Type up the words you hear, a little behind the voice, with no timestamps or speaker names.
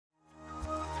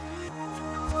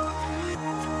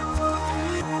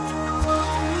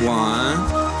1,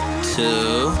 2,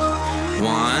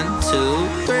 1,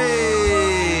 2,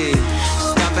 3.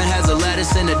 Stuffing has a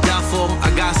lettuce in a duffel. I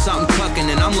got something cooking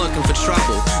and I'm looking for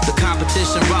trouble. The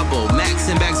competition rubble, max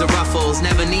and bags of ruffles.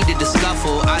 Never needed to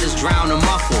scuffle, I just drown and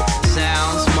muffle.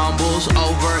 Sounds, mumbles,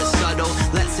 overt, subtle.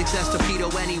 Let success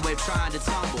torpedo anyway, trying to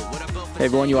tumble. Hey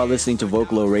everyone, you are listening to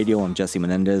Vocalo Radio. I'm Jesse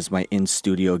Menendez, my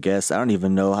in-studio guest. I don't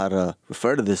even know how to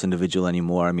refer to this individual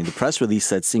anymore. I mean, the press release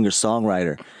said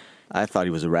singer-songwriter. I thought he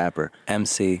was a rapper.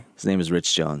 MC. His name is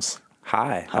Rich Jones.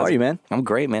 Hi. How are you, man? I'm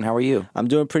great, man. How are you? I'm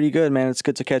doing pretty good, man. It's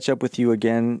good to catch up with you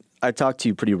again. I talk to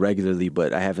you pretty regularly,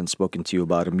 but I haven't spoken to you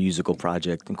about a musical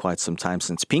project in quite some time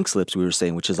since Pink Slips, we were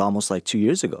saying, which is almost like 2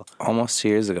 years ago. Almost 2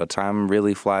 years ago. Time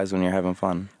really flies when you're having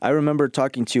fun. I remember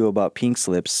talking to you about Pink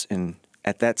Slips, and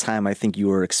at that time, I think you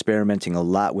were experimenting a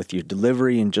lot with your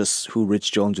delivery and just who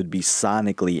Rich Jones would be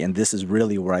sonically, and this is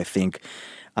really where I think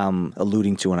I'm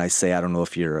alluding to when I say I don't know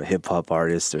if you're a hip-hop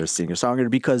artist or a singer-songwriter,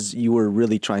 because you were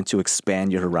really trying to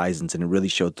expand your horizons, and it really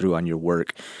showed through on your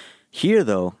work. Here,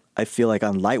 though, I feel like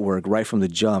on Light Work, right from the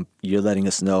jump, you're letting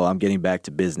us know I'm getting back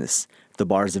to business. The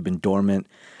bars have been dormant,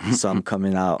 so I'm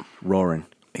coming out roaring.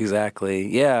 Exactly.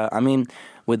 Yeah, I mean,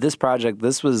 with this project,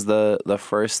 this was the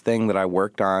first thing that I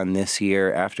worked on this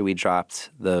year after we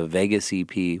dropped the Vegas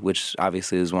EP, which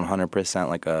obviously is 100%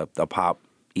 like a pop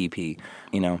EP.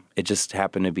 You know, it just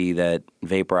happened to be that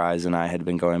Vaporize and I had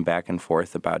been going back and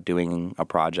forth about doing a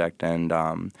project, and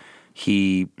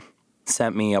he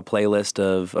sent me a playlist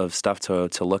of stuff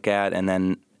to look at, and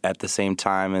then at the same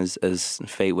time, as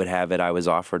fate would have it, I was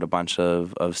offered a bunch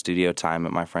of studio time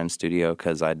at my friend's studio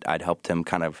because I'd helped him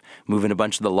kind of move in a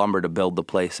bunch of the lumber to build the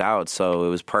place out. So it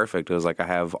was perfect. It was like, I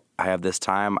have this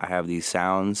time, I have these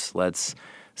sounds, let's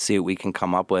see what we can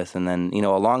come up with. And then, you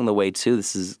know, along the way too,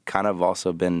 this has kind of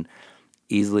also been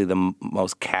easily the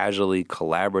most casually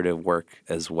collaborative work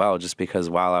as well, just because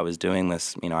while I was doing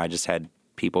this, you know, I just had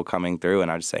people coming through and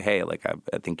I'd say, hey, like,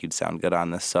 I think you'd sound good on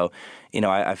this. So, you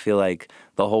know, I feel like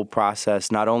the whole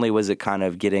process, not only was it kind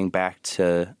of getting back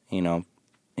to, you know,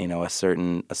 a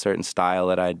certain style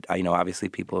that I you know, obviously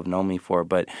people have known me for,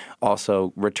 but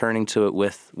also returning to it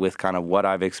with kind of what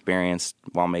I've experienced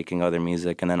while making other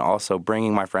music, and then also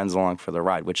bringing my friends along for the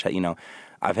ride, which, you know,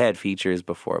 I've had features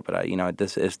before, but you know,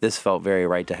 this felt very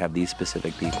right to have these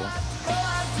specific people.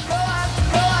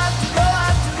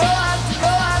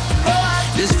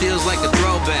 This feels like a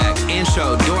throwback.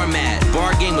 Intro, doormat.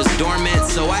 Bar game was dormant,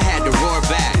 so I had to roar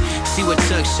back. See what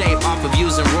took shape off of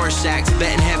using Rorschachs.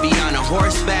 Betting heavy on a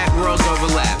horseback, worlds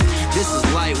overlap. This is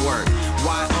light work.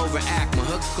 Why overact? My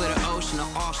hooks clear the ocean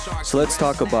of all sharks. So let's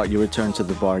talk about your return to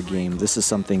the bar game. This is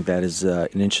something that is an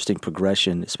interesting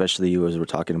progression, especially as we're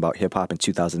talking about hip-hop in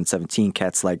 2017.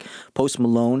 Cats like Post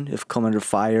Malone have come under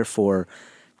fire for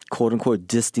quote-unquote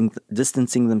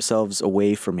distancing themselves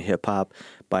away from hip-hop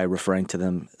by referring to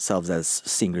themselves as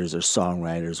singers or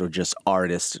songwriters or just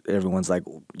artists. Everyone's like,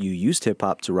 you used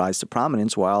hip-hop to rise to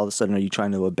prominence. Why all of a sudden are you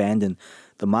trying to abandon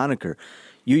the moniker?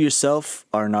 You yourself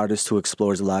are an artist who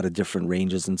explores a lot of different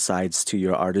ranges and sides to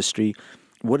your artistry.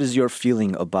 What is your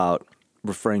feeling about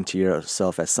referring to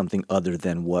yourself as something other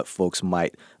than what folks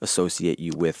might associate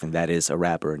you with, and that is a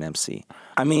rapper and MC?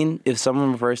 I mean, if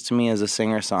someone refers to me as a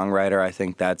singer-songwriter, I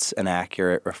think that's an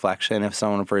accurate reflection. If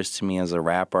someone refers to me as a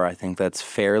rapper, I think that's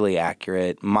fairly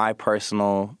accurate. My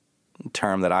personal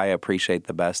term that I appreciate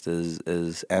the best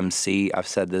is MC. I've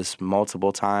said this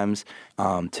multiple times.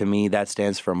 To me, that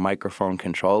stands for microphone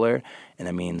controller, and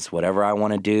it means whatever I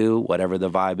want to do, whatever the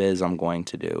vibe is, I'm going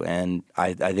to do. And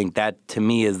I think that, to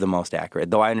me, is the most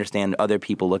accurate. Though I understand other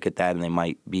people look at that and they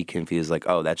might be confused, like,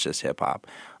 oh, that's just hip-hop.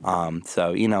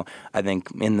 So, you know, I think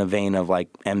in the vein of, like,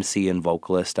 MC and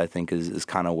vocalist, I think is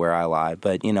kind of where I lie.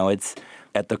 But, you know, it's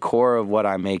at the core of what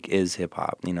I make is hip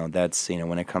hop. You know, that's, you know,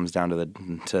 when it comes down to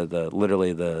the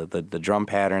literally the drum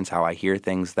patterns, how I hear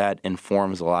things, that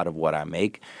informs a lot of what I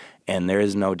make, and there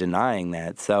is no denying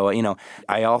that. So, you know,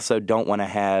 I also don't want to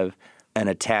have an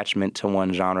attachment to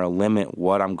one genre limit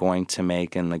what I'm going to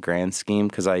make in the grand scheme,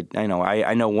 because I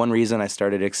know one reason I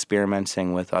started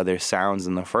experimenting with other sounds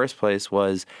in the first place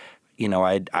was, you know,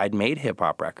 I'd made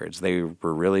hip-hop records. They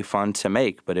were really fun to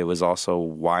make, but it was also,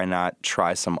 why not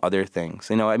try some other things?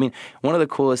 You know, I mean, one of the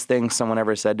coolest things someone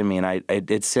ever said to me, and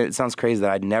it sounds crazy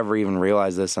that I'd never even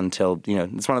realized this until, you know,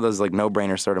 it's one of those, like,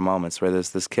 no-brainer sort of moments where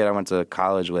this kid I went to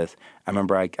college with, I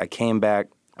remember I came back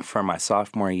for my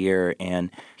sophomore year, and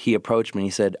he approached me and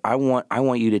he said, I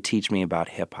want you to teach me about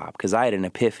hip-hop, because I had an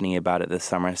epiphany about it this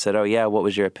summer. I said, oh, yeah, what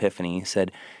was your epiphany? He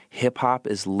said, hip-hop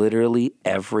is literally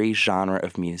every genre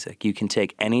of music. You can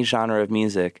take any genre of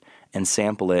music and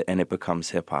sample it, and it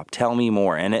becomes hip hop. Tell me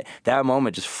more. And that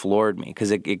moment just floored me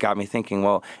because it got me thinking,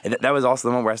 well, that was also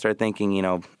the moment where I started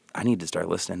thinking, I need to start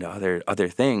listening to other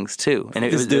things too. And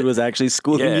this dude was actually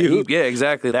schooling you. Yeah,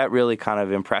 exactly. That really kind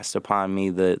of impressed upon me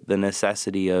the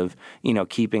necessity of,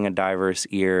 keeping a diverse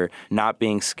ear, not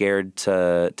being scared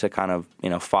to kind of,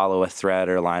 follow a thread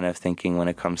or line of thinking when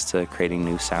it comes to creating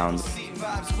new sounds.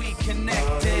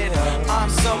 I'm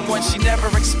someone she never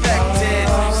expected.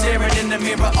 Staring in the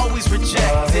mirror, always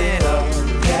rejected.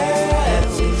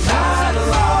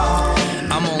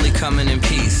 I'm only coming in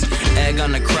peace. Egg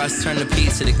on the crust, turn the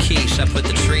pizza to quiche. I put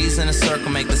the trees in a circle,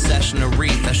 make the session a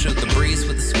wreath. I shoot the breeze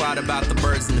with the squad about the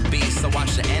birds and the beasts. I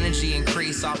watch the energy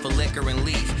increase off of liquor and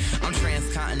leaf. I'm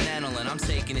transcontinental and I'm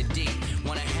taking it deep.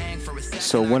 Wanna hang for a second.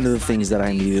 So one of the things that I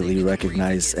immediately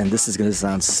recognized, and this is going to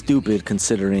sound stupid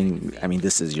considering,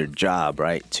 this is your job,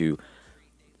 right? To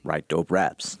write dope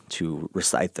raps, to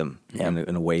recite them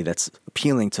in a way that's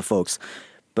appealing to folks.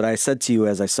 But I said to you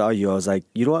as I saw you, I was like,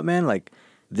 you know what, man? Like,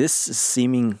 this is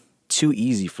seeming too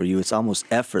easy for you. It's almost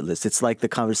effortless. It's like the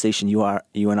conversation you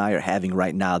and I are having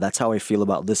right now. That's how I feel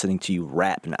about listening to you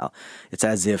rap now. It's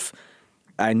as if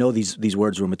I know these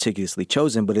words were meticulously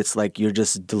chosen, but it's like you're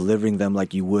just delivering them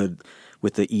like you would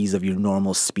with the ease of your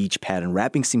normal speech pattern.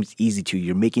 Rapping seems easy to you.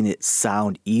 You're making it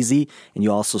sound easy, and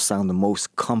you also sound the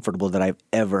most comfortable that I've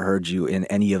ever heard you in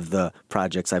any of the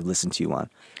projects I've listened to you on.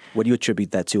 What do you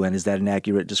attribute that to, and is that an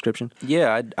accurate description?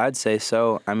 Yeah, I'd say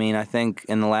so. I think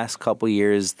in the last couple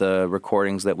years, the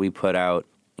recordings that we put out,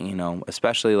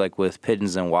 especially like with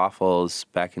Pigeons and Waffles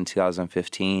back in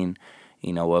 2015,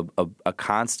 a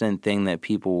constant thing that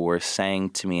people were saying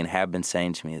to me and have been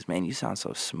saying to me is, man, you sound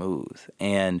so smooth.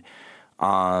 And,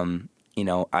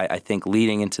 I think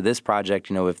leading into this project,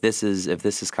 if this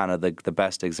is kind of the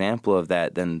best example of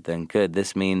that, then good.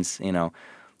 This means,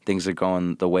 things are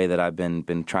going the way that I've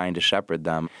been trying to shepherd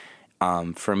them.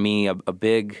 For me, a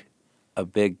big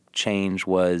change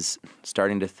was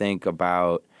starting to think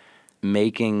about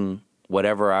making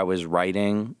whatever I was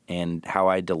writing and how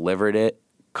I delivered it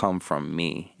come from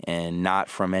me and not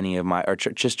from any of my, or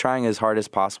just trying as hard as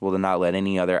possible to not let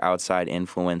any other outside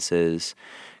influences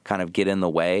kind of get in the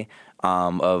way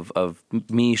of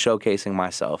me showcasing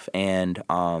myself. And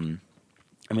obviously,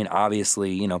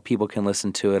 people can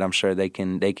listen to it. I'm sure they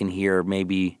can hear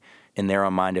maybe in their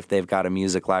own mind if they've got a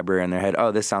music library in their head,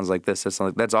 oh, this sounds like this.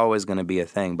 That's always going to be a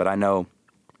thing. But I know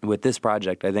with this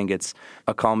project, I think it's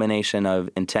a culmination of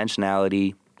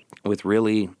intentionality with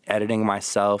really editing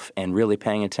myself and really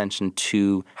paying attention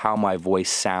to how my voice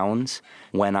sounds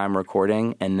when I'm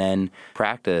recording, and then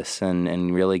practice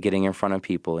and really getting in front of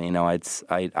people.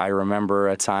 I remember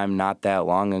a time not that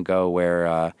long ago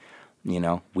where,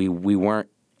 we weren't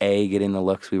A, getting the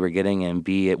looks we were getting, and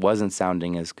B, it wasn't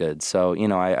sounding as good. So,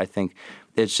 I think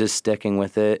it's just sticking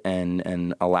with it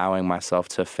and allowing myself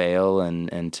to fail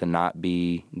and to not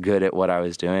be good at what I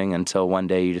was doing until one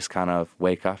day you just kind of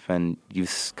wake up and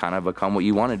you've kind of become what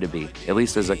you wanted to be, at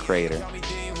least as a creator.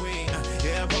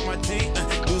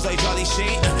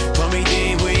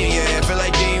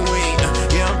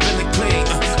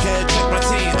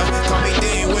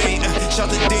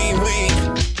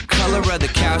 Color of the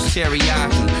couch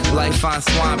teriyaki, life on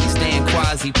swampy, staying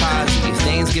quasi-posy. If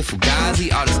things get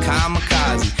fugazi, all this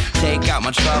kamikaze. Take out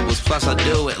my troubles, plus I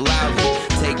do it loudly.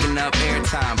 Taking up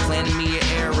airtime, planning me an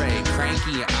air raid.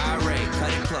 Cranky and irate,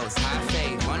 cut it close, high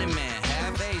fade. Running man,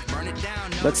 half age, burn it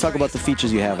down. Let's talk about the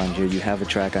features you have on here. You have a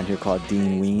track on here called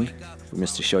Dean Ween,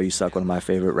 Mr. Show You Suck, one of my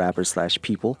favorite rappers /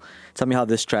 people. Tell me how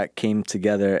this track came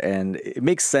together, and it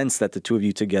makes sense that the two of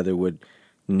you together would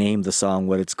name the song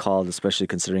what it's called, especially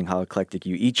considering how eclectic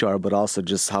you each are, but also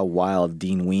just how wild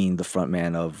Dean Ween, the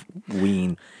frontman of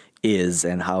Ween, is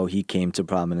and how he came to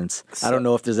prominence. So, I don't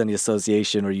know if there's any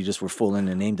association or you just were fooling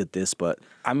and named it this, but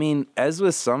as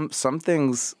with some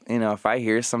things, if I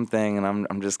hear something and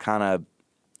I'm just kind of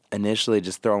initially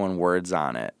just throwing words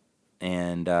on it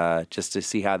and just to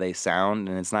see how they sound,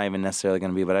 and it's not even necessarily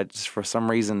going to be, but I just, for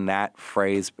some reason, that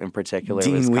phrase in particular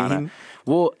Dean was kind Ween? of,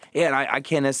 well, yeah, and I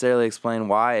can't necessarily explain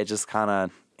why. It just kind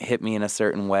of hit me in a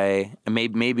certain way, and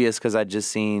maybe it's because I'd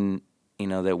just seen,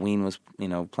 that Ween was,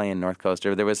 playing North Coast,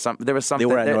 or there was something, there was some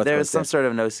sort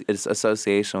of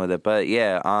association with it, but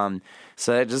yeah,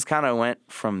 so it just kind of went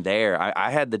from there.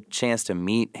 I had the chance to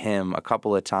meet him a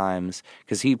couple of times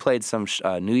because he played some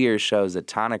New Year's shows at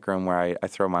Tonic Room where I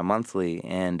throw my monthly,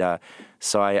 and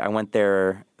so I went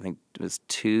there, I think it was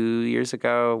 2 years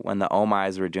ago when the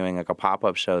Omais were doing like a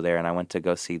pop-up show there, and I went to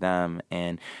go see them,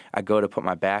 and I go to put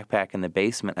my backpack in the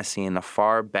basement. I see in the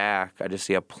far back, I just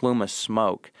see a plume of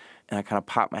smoke. And I kind of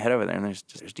popped my head over there, and there's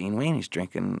Dean Wayne. He's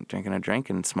drinking a drink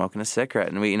and smoking a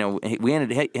cigarette. And him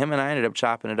and I ended up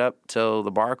chopping it up till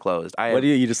the bar closed.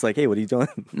 You just like, hey, what are you doing?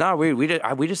 No,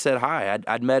 we just said hi.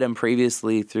 I'd met him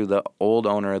previously through the old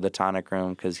owner of the Tonic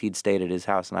Room because he'd stayed at his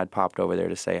house, and I'd popped over there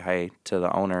to say hi to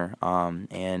the owner.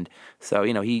 And so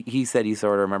he said he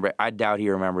sort of remembered. I doubt he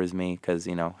remembers me because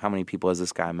how many people has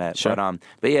this guy met? Sure.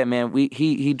 But yeah, man,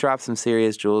 he dropped some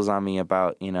serious jewels on me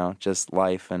about just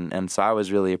life, and so I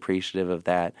was really appreciative of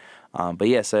that. But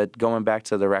yeah, so going back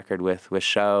to the record with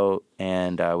Show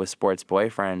and with Sports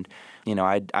Boyfriend,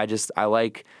 I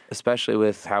like, especially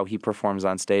with how he performs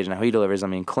on stage and how he delivers. I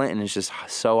mean, Clinton is just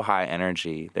so high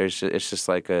energy. It's just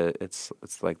like it's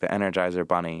like the Energizer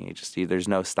Bunny. There's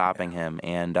no stopping him.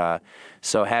 And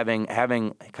so having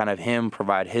kind of him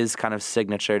provide his kind of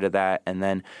signature to that, and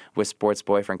then with Sports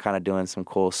Boyfriend kind of doing some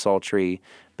cool sultry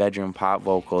bedroom pop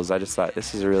vocals, I just thought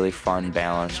this is a really fun,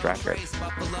 balanced record.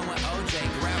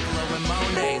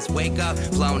 Wake up,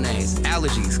 Flonase,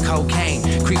 allergies,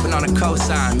 cocaine, creeping on a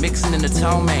cosign, mixing in the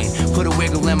ptomaine. Put a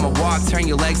wiggle in my walk, turn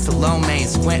your legs to low main.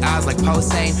 Squint eyes like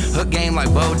Posehn, hook game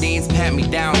like Bodine's. Pat me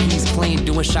down, he's clean,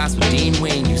 doing shots with Dean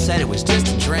Wayne. You said it was just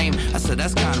a dream. I said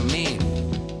that's kind of mean,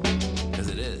 because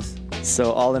it is.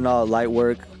 So all in all,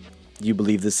 Lightwork, you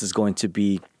believe this is going to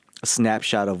be a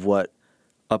snapshot of what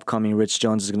upcoming Rich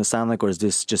Jones is going to sound like, or is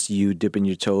this just you dipping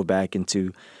your toe back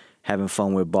into having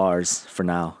fun with bars for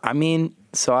now? I mean,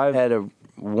 so I've had a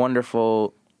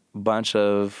wonderful bunch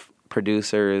of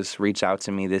producers reach out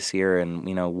to me this year and,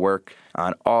 work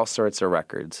on all sorts of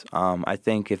records. I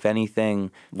think, if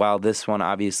anything, while this one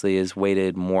obviously is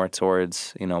weighted more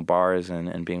towards, bars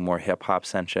and being more hip-hop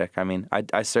centric, I mean,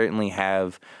 I certainly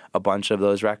have a bunch of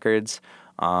those records.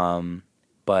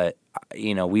 But,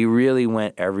 we really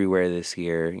went everywhere this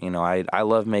year. I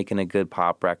love making a good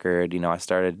pop record. I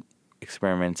started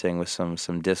experimenting with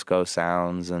some disco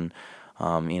sounds, and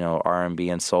R&B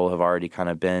and soul have already kind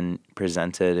of been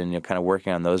presented, and kind of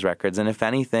working on those records. And if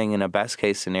anything, in a best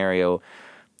case scenario,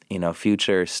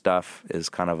 future stuff is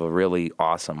kind of a really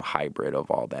awesome hybrid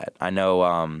of all that. I know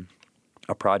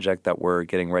a project that we're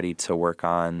getting ready to work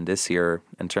on this year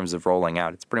in terms of rolling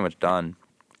out, it's pretty much done,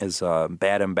 is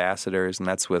Bad Ambassadors, and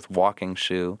that's with Walking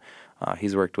Shoe.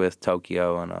 He's worked with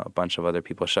Tokyo and a bunch of other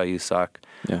people, Show You Suck,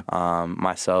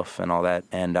 myself and all that.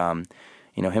 And,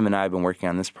 him and I have been working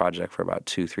on this project for about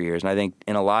 2-3 years. And I think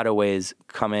in a lot of ways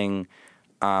coming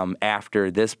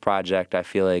after this project, I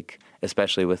feel like,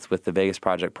 especially with the Vegas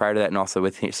project prior to that, and also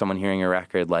with someone hearing a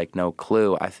record like No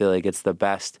Clue, I feel like it's the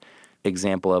best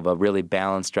example of a really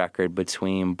balanced record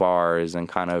between bars and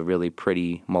kind of really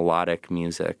pretty melodic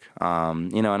music.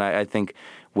 And I think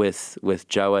with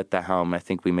Joe at the helm, I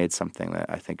think we made something that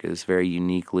I think is very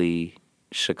uniquely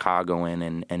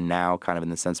Chicagoan and now kind of in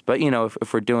the sense. But,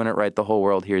 if we're doing it right, the whole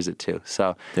world hears it too.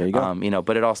 So there you go.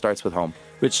 But it all starts with home.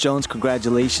 Rich Jones,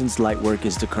 congratulations. Lightwork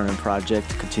is the current project.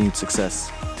 Continued success.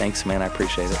 Thanks, man. I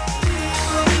appreciate it.